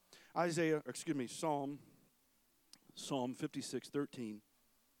Psalm 56:13.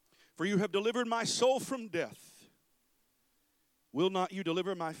 For you have delivered my soul from death. Will not you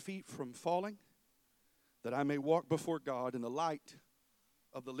deliver my feet from falling, that I may walk before God in the light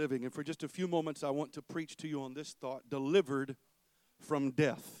of the living? And for just a few moments, I want to preach to you on this thought: delivered from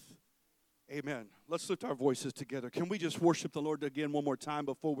death. Amen. Let's lift our voices together. Can we just worship the Lord again one more time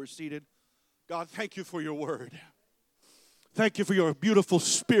before we're seated? God, thank you for your word. Thank you for your beautiful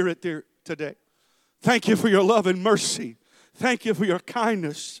spirit there today. Thank you for your love and mercy. Thank you for your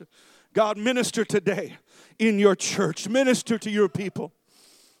kindness. God, minister today in your church. Minister to your people.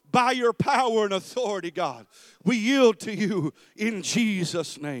 By your power and authority, God, we yield to you in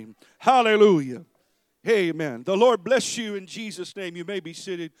Jesus' name. Hallelujah. Amen. The Lord bless you in Jesus' name. You may be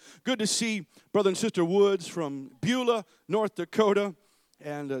seated. Good to see Brother and Sister Woods from Beulah, North Dakota,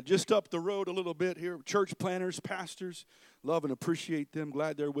 and just up the road a little bit here. Church planners, pastors, love and appreciate them.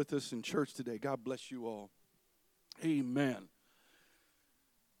 Glad they're with us in church today. God bless you all. Amen.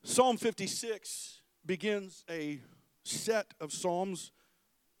 Psalm 56 begins a set of psalms.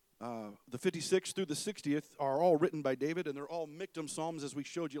 The 56th through the 60th are all written by David, and they're all Miktam psalms, as we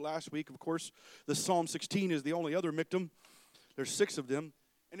showed you last week. Of course, the Psalm 16 is the only other Miktam. There's 6 of them.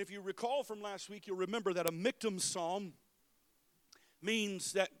 And if you recall from last week, you'll remember that a Miktam psalm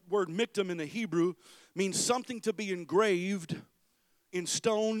means, that word Miktam in the Hebrew means something to be engraved in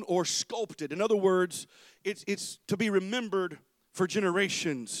stone or sculpted. In other words, it's to be remembered for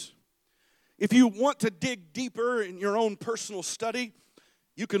generations. If you want to dig deeper in your own personal study,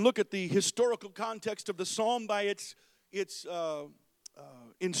 you can look at the historical context of the psalm by its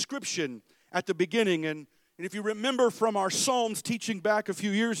inscription at the beginning. And if you remember from our Psalms teaching back a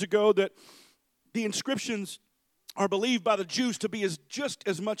few years ago, that the inscriptions are believed by the Jews to be just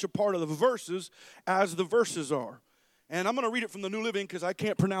as much a part of the verses as the verses are. And I'm going to read it from the New Living because I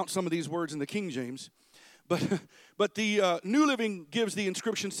can't pronounce some of these words in the King James. But the New Living gives the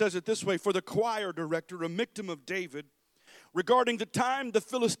inscription, says it this way: for the choir director, a Miktam of David, regarding the time the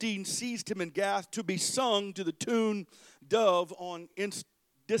Philistines seized him in Gath, to be sung to the tune Dove on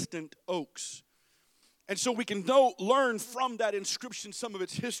distant oaks. And so we can learn from that inscription some of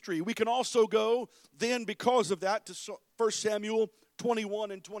its history. We can also go then, because of that, to 1 Samuel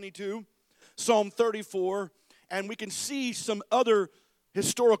 21 and 22, Psalm 34, and we can see some other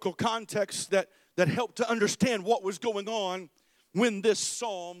historical contexts that help to understand what was going on when this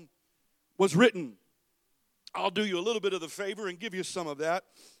psalm was written. I'll do you a little bit of the favor and give you some of that,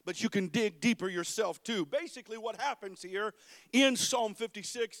 but you can dig deeper yourself too. Basically, what happens here in Psalm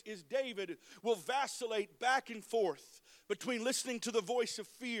 56 is David will vacillate back and forth between listening to the voice of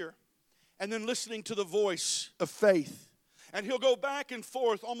fear and then listening to the voice of faith. And he'll go back and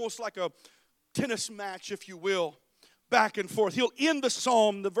forth almost like a tennis match, if you will, back and forth. He'll end the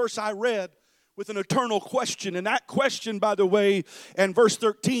psalm, the verse I read, with an eternal question. And that question, by the way, and verse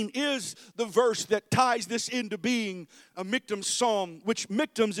 13 is the verse that ties this into being a Miktam psalm, which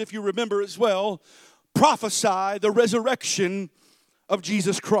Miktams, if you remember as well, prophesy the resurrection of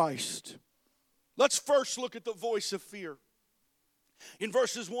Jesus Christ. Let's first look at the voice of fear. In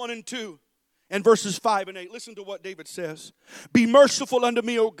verses 1 and 2 and verses 5 and 8, listen to what David says. Be merciful unto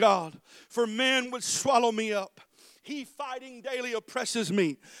me, O God, for man would swallow me up. He fighting daily oppresses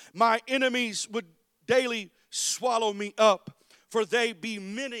me. My enemies would daily swallow me up. For they be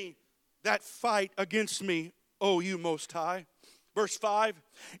many that fight against me, O you most high. Verse 5,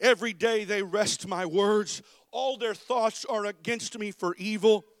 every day they wrest my words. All their thoughts are against me for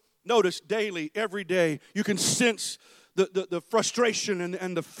evil. Notice daily, every day, you can sense the frustration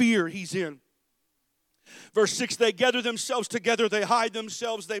and the fear he's in. Verse 6, they gather themselves together. They hide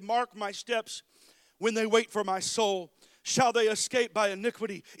themselves. They mark my steps. When they wait for my soul, shall they escape by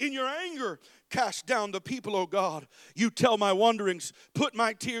iniquity? In your anger, cast down the people, O God. You tell my wanderings, put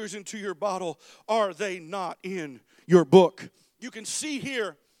my tears into your bottle. Are they not in your book? You can see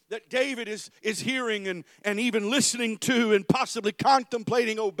here that David is hearing and even listening to and possibly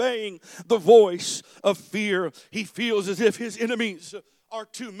contemplating obeying the voice of fear. He feels as if his enemies are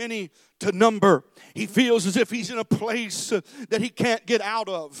too many to number. He feels as if he's in a place that he can't get out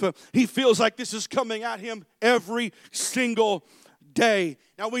of. He feels like this is coming at him every single day.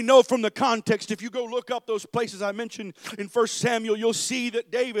 Now we know from the context, if you go look up those places I mentioned in 1 Samuel, you'll see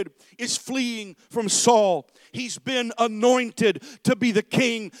that David is fleeing from Saul. He's been anointed to be the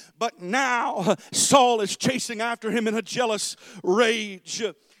king, but now Saul is chasing after him in a jealous rage.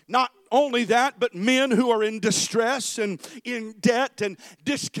 Not only that, but men who are in distress and in debt and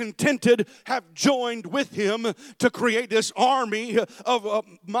discontented have joined with him to create this army of a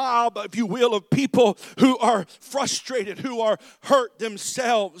mob, if you will, of people who are frustrated, who are hurt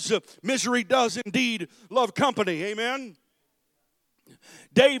themselves. Misery does indeed love company. Amen.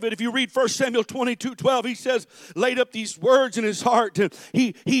 David, if you read 1 Samuel 22:12, he says, laid up these words in his heart.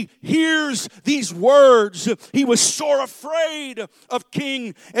 He hears these words. He was sore afraid of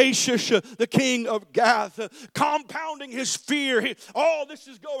King Achish, the king of Gath, compounding his fear. All this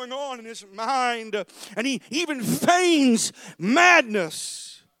is going on in his mind. And he even feigns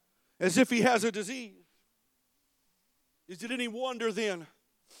madness as if he has a disease. Is it any wonder then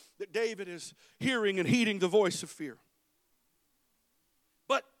that David is hearing and heeding the voice of fear?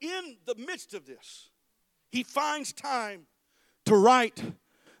 But in the midst of this, he finds time to write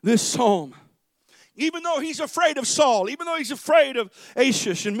this psalm. Even though he's afraid of Saul, even though he's afraid of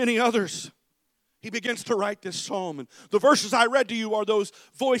Achish and many others, he begins to write this psalm. And the verses I read to you are those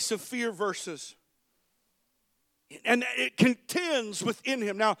voice of fear verses. And it contends within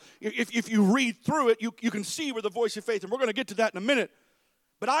him. Now, if you read through it, you can see where the voice of faith, and we're going to get to that in a minute.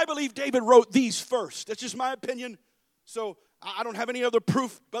 But I believe David wrote these first. That's just my opinion. So I don't have any other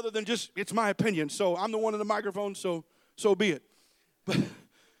proof other than just it's my opinion. So I'm the one in the microphone, so be it. But,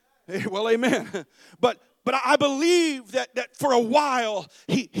 well, amen. But I believe that for a while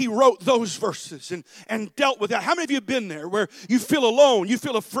he wrote those verses and dealt with that. How many of you have been there where you feel alone, you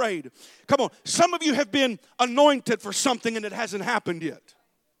feel afraid? Come on. Some of you have been anointed for something and it hasn't happened yet.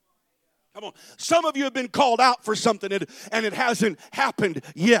 Come on. Some of you have been called out for something and it hasn't happened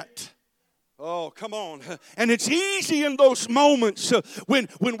yet. Oh, come on. And it's easy in those moments when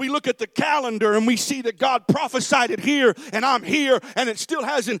we look at the calendar and we see that God prophesied it here and I'm here and it still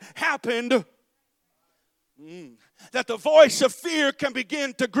hasn't happened. That the voice of fear can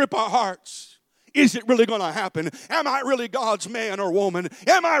begin to grip our hearts. Is it really going to happen? Am I really God's man or woman?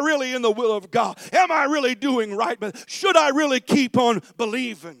 Am I really in the will of God? Am I really doing right? But should I really keep on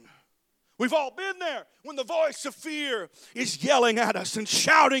believing? We've all been there when the voice of fear is yelling at us and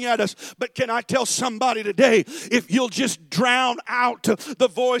shouting at us. But can I tell somebody today, if you'll just drown out the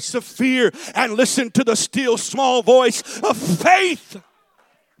voice of fear and listen to the still small voice of faith.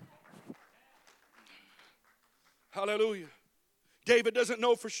 Hallelujah. David doesn't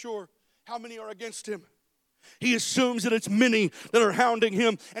know for sure how many are against him. He assumes that it's many that are hounding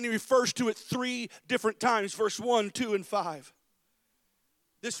him, and he refers to it 3 different times, verse 1, 2, and 5.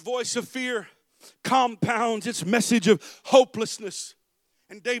 This voice of fear compounds its message of hopelessness.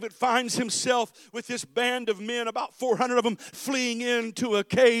 And David finds himself with this band of men, about 400 of them, fleeing into a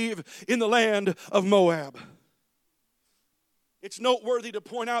cave in the land of Moab. It's noteworthy to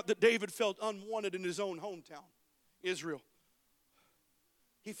point out that David felt unwanted in his own hometown, Israel.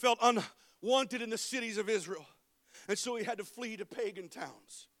 He felt unwanted in the cities of Israel. And so he had to flee to pagan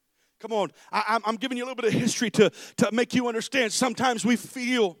towns. Come on, I'm giving you a little bit of history to make you understand. Sometimes we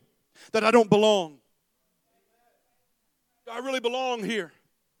feel that I don't belong. Do I really belong here?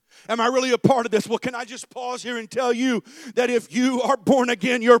 Am I really a part of this? Well, can I just pause here and tell you that if you are born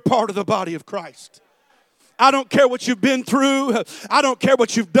again, you're part of the body of Christ. I don't care what you've been through. I don't care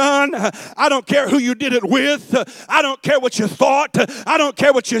what you've done. I don't care who you did it with. I don't care what you thought. I don't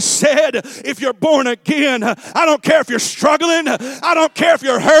care what you said. If you're born again, I don't care if you're struggling. I don't care if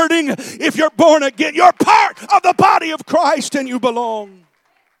you're hurting. If you're born again, you're part of the body of Christ and you belong.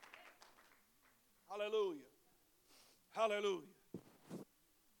 Hallelujah. Hallelujah.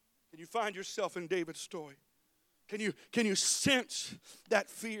 Can you find yourself in David's story? Can you sense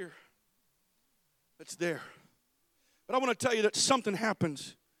that fear that's there? But I want to tell you that something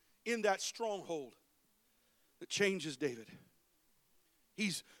happens in that stronghold that changes David.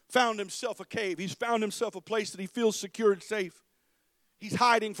 He's found himself a cave. He's found himself a place that he feels secure and safe. He's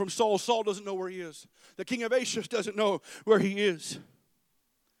hiding from Saul. Saul doesn't know where he is. The king of Achish doesn't know where he is.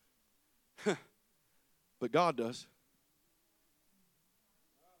 But God does.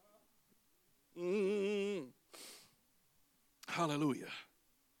 Hallelujah.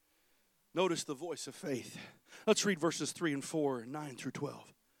 Notice the voice of faith. Let's read verses 3 and 4 and 9 through 12.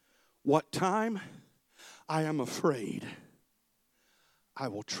 What time I am afraid, I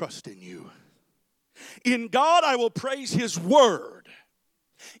will trust in you. In God I will praise his word.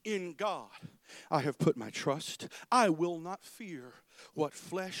 In God I have put my trust. I will not fear what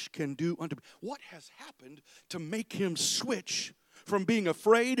flesh can do unto me. What has happened to make him switch from being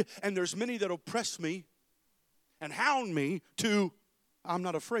afraid, and there's many that oppress me and hound me, to I'm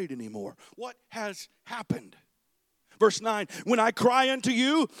not afraid anymore? What has happened? Verse 9, when I cry unto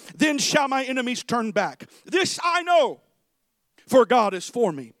you, then shall my enemies turn back. This I know, for God is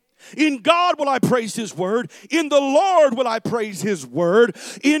for me. In God will I praise His word. In the Lord will I praise His word.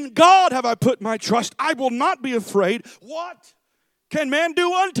 In God have I put my trust. I will not be afraid. What can man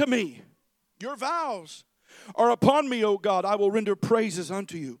do unto me? Your vows are upon me, O God. I will render praises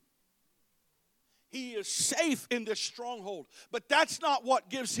unto you. He is safe in this stronghold. But that's not what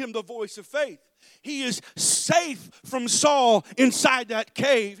gives him the voice of faith. He is safe from Saul inside that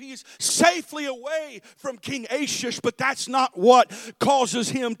cave. He is safely away from King Achish, but that's not what causes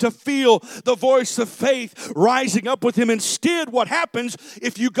him to feel the voice of faith rising up with him. Instead, what happens,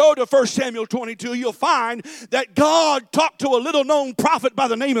 if you go to 1 Samuel 22, you'll find that God talked to a little-known prophet by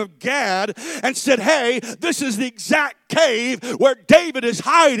the name of Gad and said, hey, this is the exact cave where David is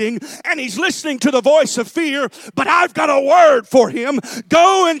hiding, and he's listening to the voice of fear, but I've got a word for him.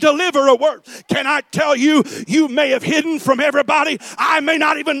 Go and deliver a word. Can I tell you, you may have hidden from everybody. I may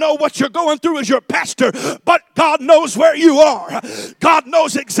not even know what you're going through as your pastor, but God knows where you are. God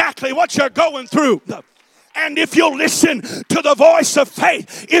knows exactly what you're going through. And if you'll listen to the voice of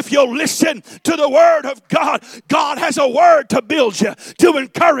faith, if you'll listen to the word of God, God has a word to build you, to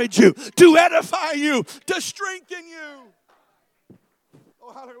encourage you, to edify you, to strengthen you.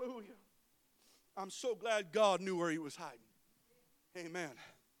 Oh, hallelujah. I'm so glad God knew where he was hiding. Amen.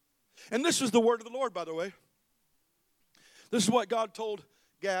 And this is the word of the Lord, by the way. This is what God told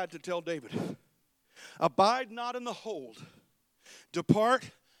Gad to tell David. Abide not in the hold. Depart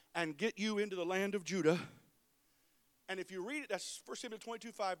and get you into the land of Judah. And if you read it, that's 1 Samuel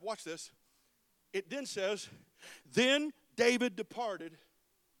 22:5. Watch this. It then says, then David departed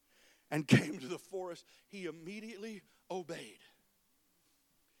and came to the forest. He immediately obeyed.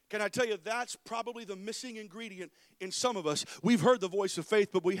 Can I tell you, that's probably the missing ingredient in some of us. We've heard the voice of faith,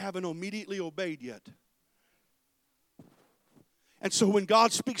 but we haven't immediately obeyed yet. And so when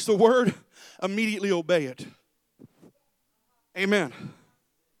God speaks the word, immediately obey it. Amen.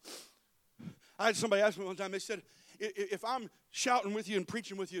 I had somebody ask me one time, they said, if I'm shouting with you and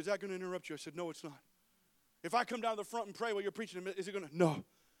preaching with you, is that going to interrupt you? I said, no, it's not. If I come down to the front and pray while you're preaching, is it going to? No.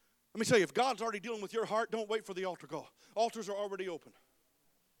 Let me tell you, if God's already dealing with your heart, don't wait for the altar call. Altars are already open.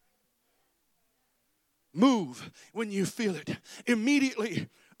 Move when you feel it. Immediately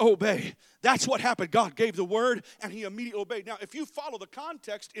obey. That's what happened. God gave the word and he immediately obeyed. Now, if you follow the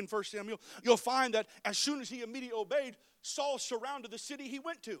context in 1 Samuel, you'll find that as soon as he immediately obeyed, Saul surrounded the city he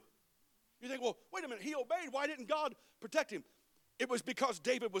went to. You think, well, wait a minute, he obeyed. Why didn't God protect him? It was because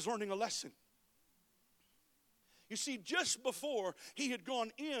David was learning a lesson. You see, just before he had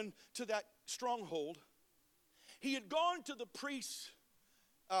gone into that stronghold, he had gone to the priest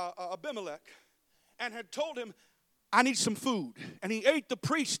Abimelech and had told him, I need some food. And he ate the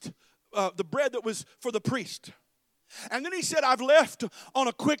bread that was for the priest. And then he said, I've left on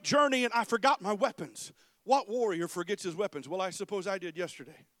a quick journey and I forgot my weapons. What warrior forgets his weapons? Well, I suppose I did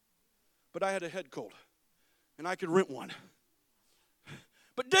yesterday. But I had a head cold and I could rent one.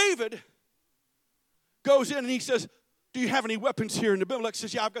 But David goes in and he says, do you have any weapons here? And Abimelech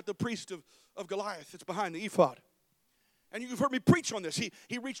says, yeah, I've got the priest of Goliath. It's behind the ephod. And you've heard me preach on this.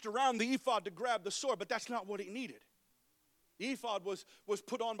 He reached around the ephod to grab the sword, but that's not what he needed. The ephod was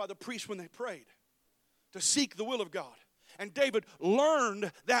put on by the priest when they prayed to seek the will of God. And David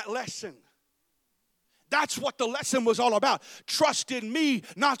learned that lesson. That's what the lesson was all about. Trust in me,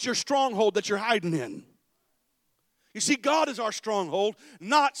 not your stronghold that you're hiding in. You see, God is our stronghold,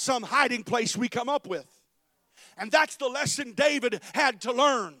 not some hiding place we come up with. And that's the lesson David had to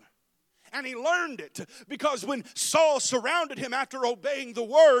learn. And he learned it because when Saul surrounded him after obeying the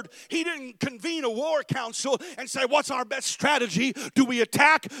word, he didn't convene a war council and say, what's our best strategy? Do we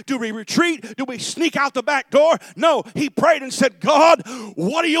attack? Do we retreat? Do we sneak out the back door? No, he prayed and said, God,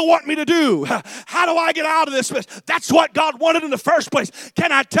 what do you want me to do? How do I get out of this mess? That's what God wanted in the first place.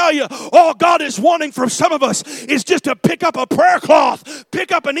 Can I tell you, all God is wanting from some of us is just to pick up a prayer cloth,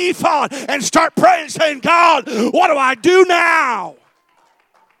 pick up an ephod, and start praying saying, God, what do I do now?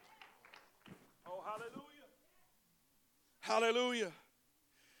 Hallelujah.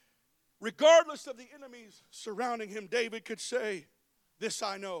 Regardless of the enemies surrounding him, David could say, this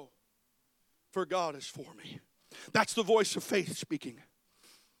I know, for God is for me. That's the voice of faith speaking.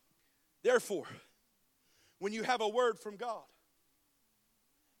 Therefore, when you have a word from God,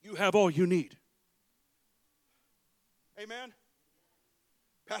 you have all you need. Amen.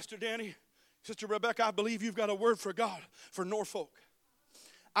 Pastor Danny, Sister Rebecca, I believe you've got a word for God for Norfolk.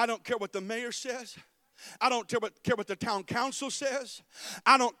 I don't care what the mayor says. I don't care what the town council says.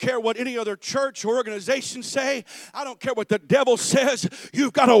 I don't care what any other church or organization say. I don't care what the devil says.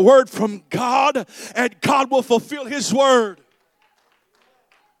 You've got a word from God, and God will fulfill his word.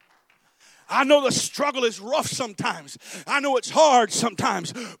 I know the struggle is rough sometimes. I know it's hard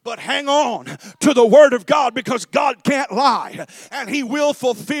sometimes. But hang on to the Word of God, because God can't lie. And He will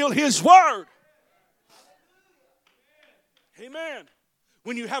fulfill His Word. Amen.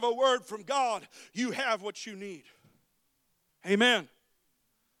 When you have a word from God, you have what you need. Amen.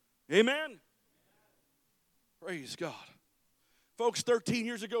 Amen. Praise God. Folks, 13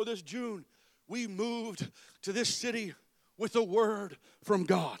 years ago this June, we moved to this city with a word from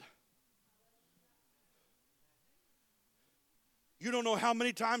God. You don't know how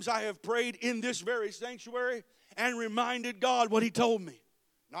many times I have prayed in this very sanctuary and reminded God what He told me.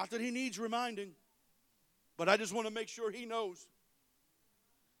 Not that He needs reminding, but I just want to make sure He knows.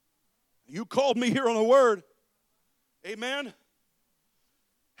 You called me here on a word. Amen.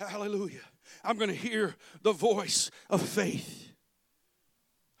 Hallelujah. I'm going to hear the voice of faith.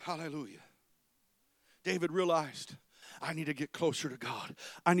 Hallelujah. David realized, I need to get closer to God.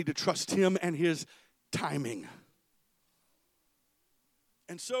 I need to trust Him and His timing.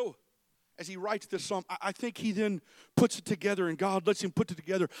 And so, as he writes this psalm, I think he then puts it together, and God lets him put it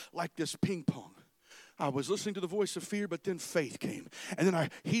together like this ping pong. I was listening to the voice of fear, but then faith came. And then I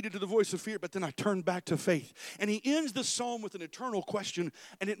heeded to the voice of fear, but then I turned back to faith. And he ends the psalm with an eternal question,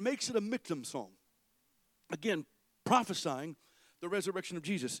 and it makes it a Miktam psalm. Again, prophesying the resurrection of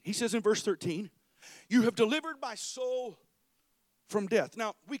Jesus. He says in verse 13, you have delivered my soul from death.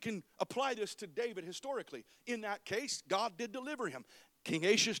 Now, we can apply this to David historically. In that case, God did deliver him. King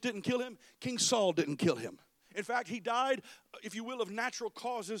Achish didn't kill him. King Saul didn't kill him. In fact, he died, if you will, of natural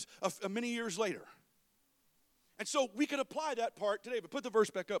causes many years later. And so we could apply that part to David. Put the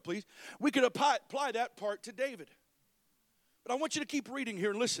verse back up, please. We could apply that part to David. But I want you to keep reading here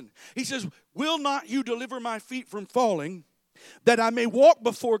and listen. He says, will not you deliver my feet from falling, that I may walk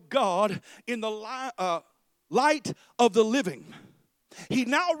before God in the light of the living? He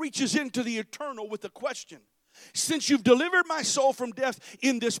now reaches into the eternal with a question. Since you've delivered my soul from death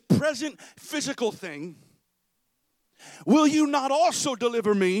in this present physical thing, will you not also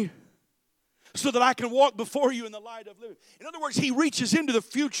deliver me so that I can walk before you in the light of living? In other words, he reaches into the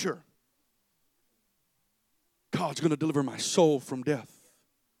future. God's going to deliver my soul from death.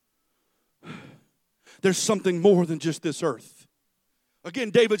 There's something more than just this earth.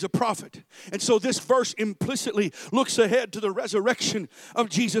 Again, David's a prophet. And so this verse implicitly looks ahead to the resurrection of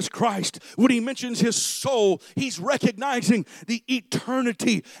Jesus Christ. When he mentions his soul, he's recognizing the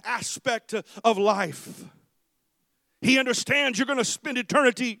eternity aspect of life. He understands you're going to spend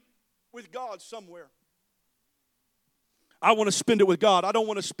eternity with God somewhere. I want to spend it with God. I don't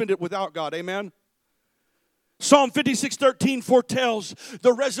want to spend it without God. Amen? Psalm 56:13 foretells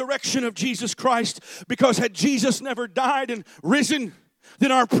the resurrection of Jesus Christ, because had Jesus never died and risen,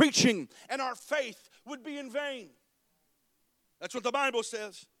 then our preaching and our faith would be in vain. That's what the Bible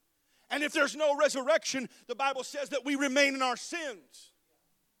says. And if there's no resurrection, the Bible says that we remain in our sins.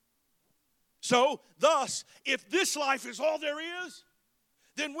 So, thus, if this life is all there is,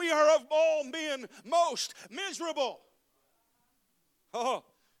 then we are of all men most miserable. Oh,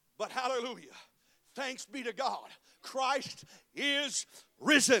 but hallelujah. Thanks be to God. Christ is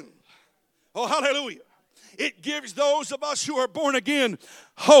risen. Oh, hallelujah. It gives those of us who are born again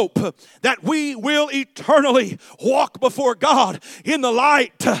hope that we will eternally walk before God in the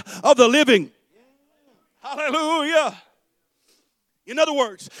light of the living. Hallelujah. In other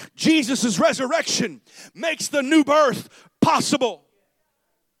words, Jesus' resurrection makes the new birth possible.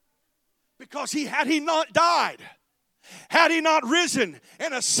 Because had he not died, had he not risen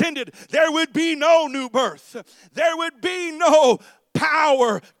and ascended, there would be no new birth. There would be no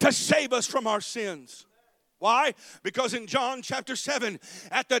power to save us from our sins. Why? Because in John chapter 7,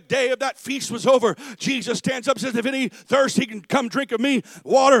 at the day of that feast was over, Jesus stands up and says, if any thirst, he can come drink of me,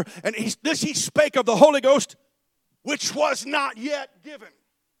 water. And he spake of the Holy Ghost, which was not yet given.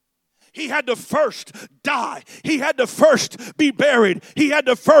 He had to first die. He had to first be buried. He had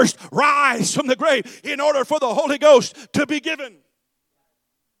to first rise from the grave in order for the Holy Ghost to be given.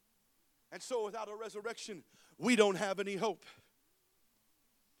 And so without a resurrection, we don't have any hope.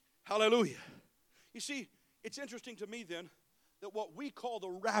 Hallelujah. You see, it's interesting to me then that what we call the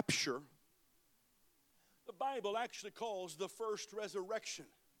rapture, the Bible actually calls the first resurrection.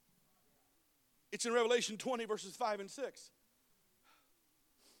 It's in Revelation 20 verses 5 and 6.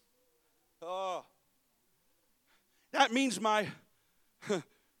 That means my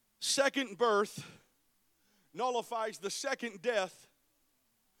second birth nullifies the second death,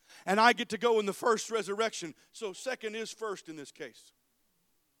 and I get to go in the first resurrection. So second is first in this case.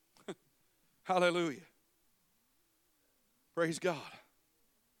 Hallelujah. Praise God.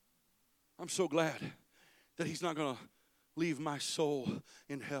 I'm so glad that he's not going to leave my soul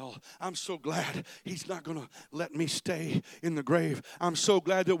in hell. I'm so glad he's not going to let me stay in the grave. I'm so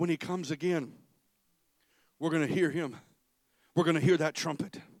glad that when he comes again, we're going to hear him. We're going to hear that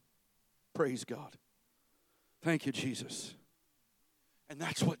trumpet. Praise God. Thank you, Jesus. And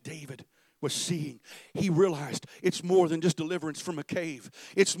that's what David was seeing. He realized it's more than just deliverance from a cave.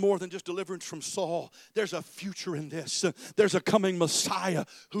 It's more than just deliverance from Saul. There's a future in this. There's a coming Messiah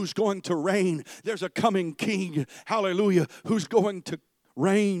who's going to reign. There's a coming King, hallelujah, who's going to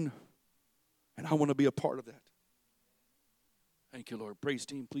reign. And I want to be a part of that. Thank you, Lord. Praise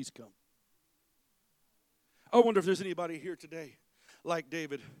team, please come. I wonder if there's anybody here today like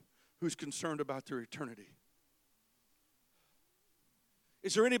David who's concerned about their eternity.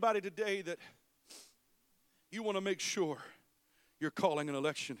 Is there anybody today that you want to make sure your calling and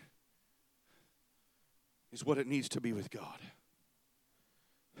election is what it needs to be with God?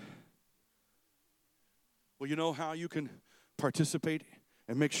 Well, you know how you can participate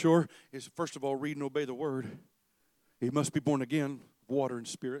and make sure is, first of all, read and obey the word. He must be born again, water and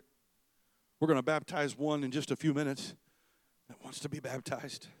spirit. We're going to baptize one in just a few minutes that wants to be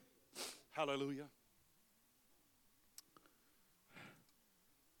baptized. Hallelujah.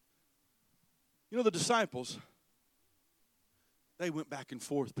 You know, the disciples, they went back and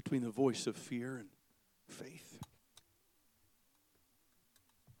forth between the voice of fear and faith.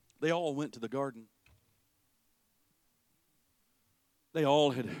 They all went to the garden. They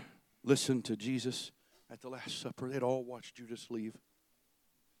all had listened to Jesus at the Last Supper. They'd all watched Judas leave.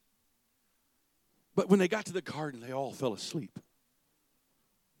 But when they got to the garden, they all fell asleep.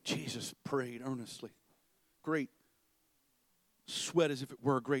 Jesus prayed earnestly. Great sweat as if it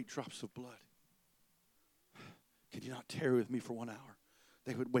were great drops of blood. Can you not tarry with me for 1 hour?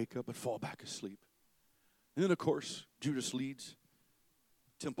 They would wake up and fall back asleep. And then, of course, Judas leads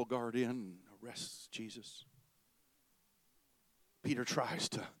temple guard in and arrests Jesus. Peter tries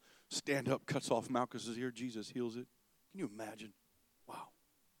to stand up, cuts off Malchus's ear. Jesus heals it. Can you imagine? Wow.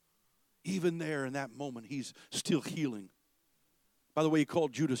 Even there in that moment, he's still healing. By the way, he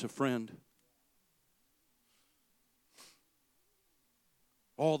called Judas a friend.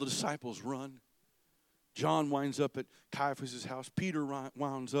 All the disciples run. John winds up at Caiaphas' house. Peter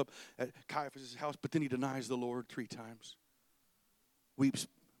winds up at Caiaphas' house, but then he denies the Lord 3 times. Weeps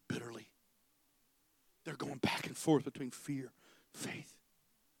bitterly. They're going back and forth between fear, faith.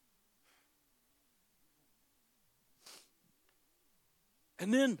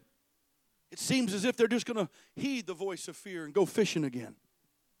 And then it seems as if they're just going to heed the voice of fear and go fishing again.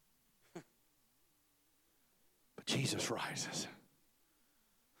 But Jesus rises.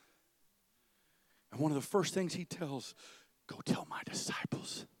 And one of the first things he tells, go tell my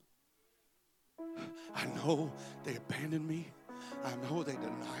disciples. I know they abandoned me. I know they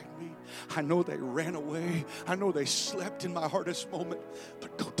denied me. I know they ran away. I know they slept in my hardest moment.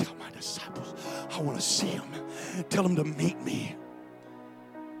 But go tell my disciples, I want to see them. Tell them to meet me.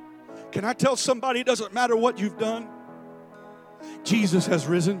 Can I tell somebody it doesn't matter what you've done? Jesus has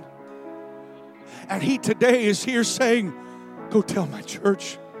risen. And he today is here saying, go tell my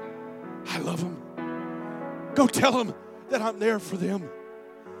church I love them. Go tell them that I'm there for them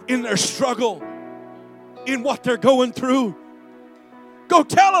in their struggle, in what they're going through. Go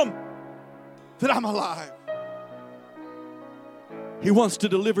tell them that I'm alive. He wants to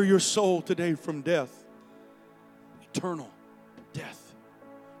deliver your soul today from death, eternal death.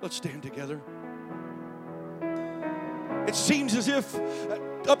 Let's stand together. It seems as if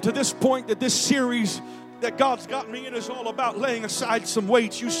up to this point that this series that God's got me in is all about laying aside some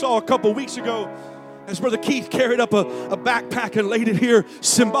weights. You saw a couple weeks ago as Brother Keith carried up a backpack and laid it here,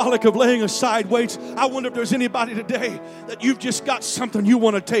 symbolic of laying aside weights. I wonder if there's anybody today that you've just got something you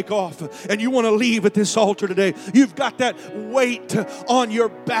want to take off and you want to leave at this altar today. You've got that weight on your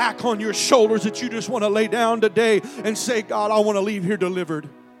back, on your shoulders that you just want to lay down today and say, God, I want to leave here delivered.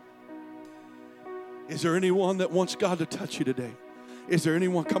 Is there anyone that wants God to touch you today? Is there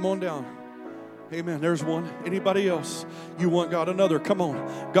anyone? Come on down. Amen. There's one. Anybody else? You want God? Another. Come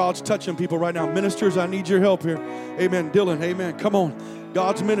on. God's touching people right now. Ministers, I need your help here. Amen. Dylan, amen. Come on.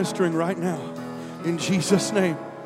 God's ministering right now. In Jesus' name.